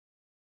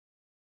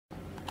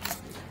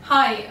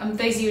Hi, I'm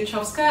Daisy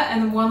Ilchovska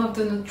and I'm one of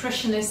the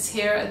nutritionists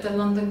here at the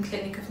London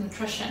Clinic of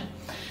Nutrition.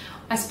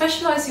 I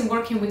specialize in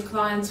working with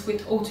clients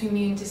with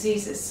autoimmune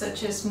diseases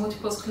such as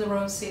multiple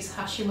sclerosis,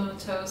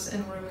 Hashimoto's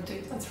and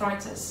rheumatoid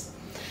arthritis.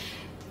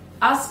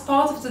 As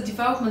part of the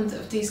development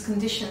of these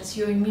conditions,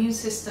 your immune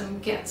system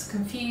gets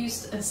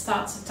confused and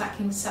starts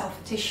attacking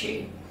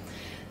self-tissue.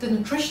 The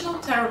nutritional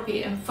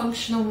therapy and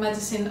functional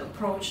medicine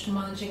approach to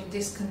managing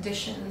these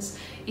conditions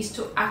is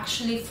to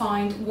actually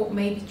find what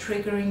may be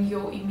triggering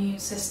your immune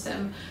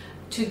system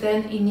to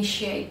then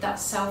initiate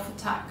that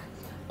self-attack.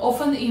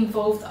 Often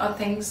involved are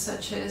things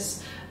such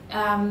as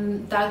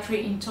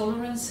dietary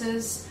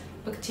intolerances,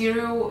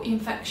 bacterial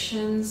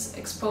infections,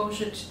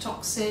 exposure to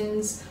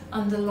toxins,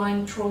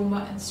 underlying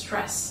trauma and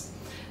stress.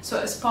 So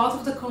as part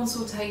of the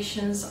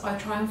consultations, I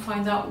try and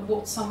find out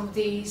what some of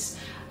these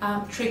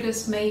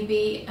triggers may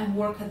be and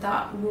work at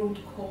that root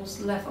cause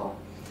level.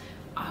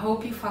 I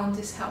hope you found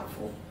this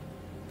helpful.